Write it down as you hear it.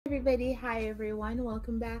everybody, hi everyone,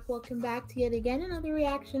 welcome back to yet again another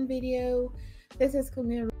reaction video. This is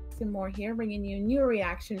Camille and more here, bringing you a new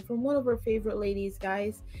reaction from one of our favorite ladies,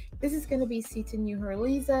 guys. This is going to be Siti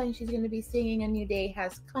Nurhaliza, and she's going to be singing A New Day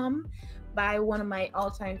Has Come by one of my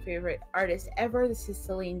all-time favorite artists ever. This is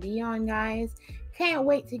Celine Dion, guys. Can't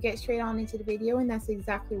wait to get straight on into the video, and that's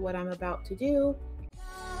exactly what I'm about to do.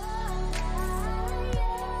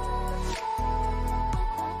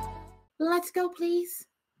 Let's go, please.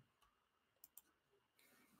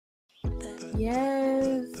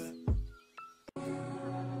 Yes.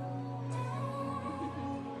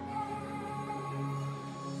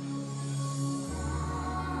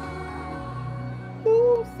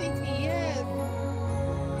 Ooh, Siti, yes.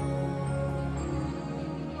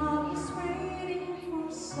 I was waiting for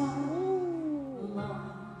so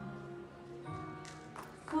long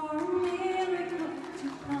for a miracle to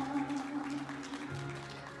come.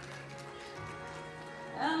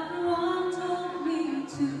 Everyone told me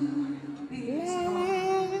to be strong.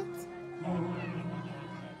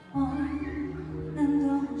 Hold on and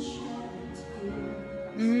don't shed a tear.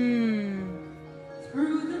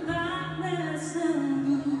 Through the darkness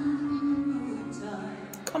and good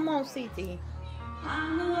times. Come on, Siti. I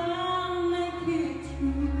know I'll make it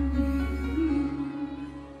through.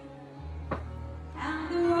 And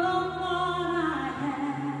the road thought I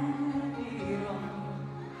had it all,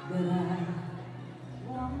 but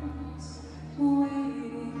I was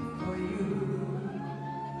waiting for you.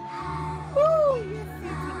 Ooh, yes,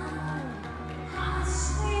 Siti. I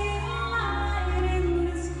see a light in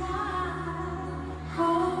the sky. Oh,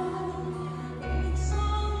 it's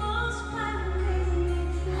almost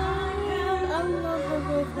blinding. I love her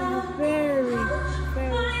voice. It's very,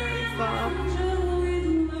 very soft.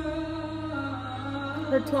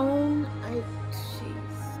 Her tone,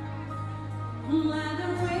 jeez. Let the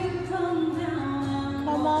rain come down.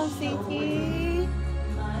 Come on, Siti.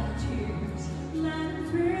 My tears, let it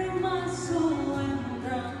thrill my soul and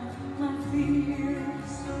drown my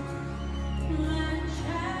fears. Let it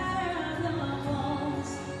shatter the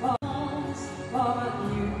walls of a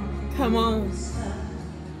new. Come on.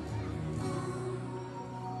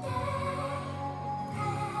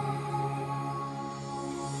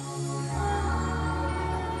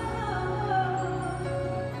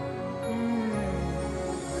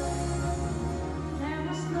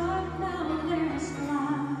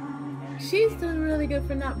 She's doing really good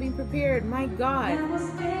for not being prepared. My God.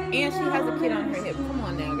 And she has a kid on her hip. Come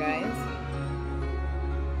on now, guys.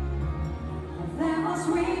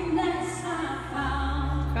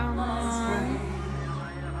 Come on.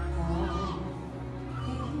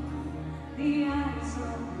 The eyes of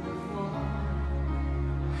the fall.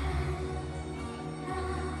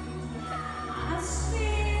 I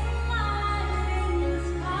see a light in the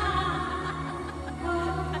sky. Oh,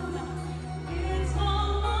 it's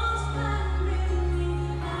almost blinding me.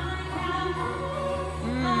 I can't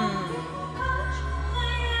touch my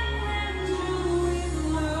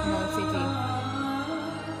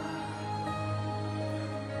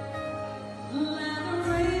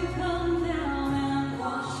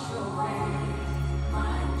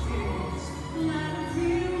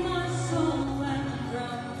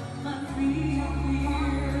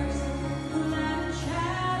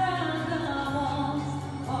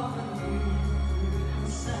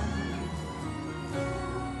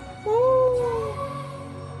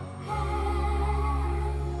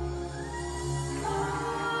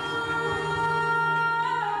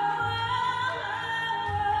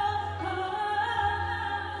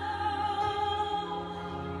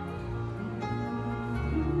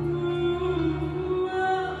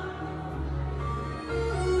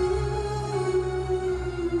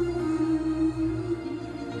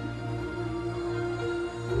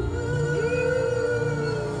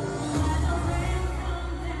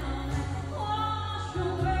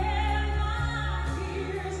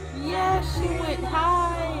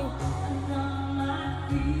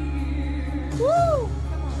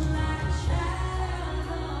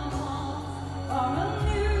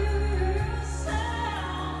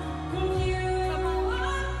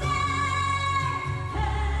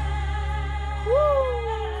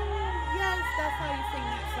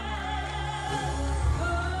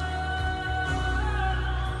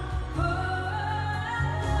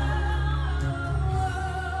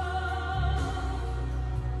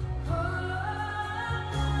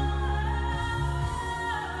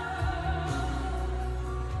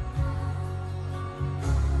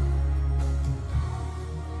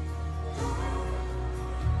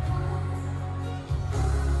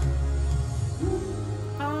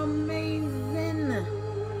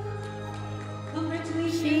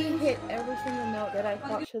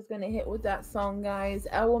Tasha's gonna hit with that song, guys.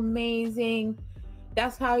 Oh, amazing.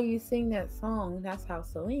 That's how you sing that song. That's how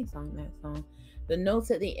Celine sang that song. The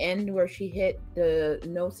notes at the end where she hit the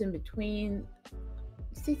notes in between.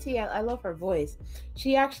 Siti, I love her voice.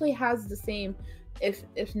 She actually has the same,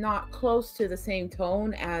 if not close to the same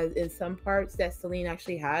tone as in some parts that Celine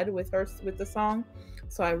actually had with the song.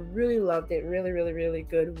 So I really loved it. Really, really, really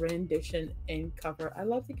good rendition and cover. I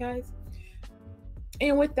loved it, guys.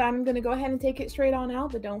 And with that, I'm going to go ahead and take it straight on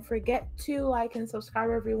out. But don't forget to like and subscribe,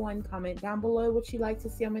 everyone. Comment down below what you'd like to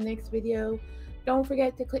see on my next video. Don't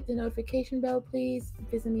forget to click the notification bell, please.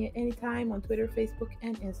 Visit me at any time on Twitter, Facebook,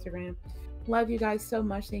 and Instagram. Love you guys so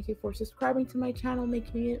much. Thank you for subscribing to my channel,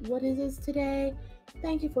 making it what it is today.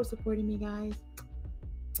 Thank you for supporting me, guys.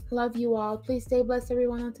 Love you all. Please stay blessed,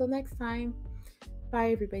 everyone. Until next time.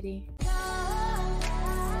 Bye, everybody.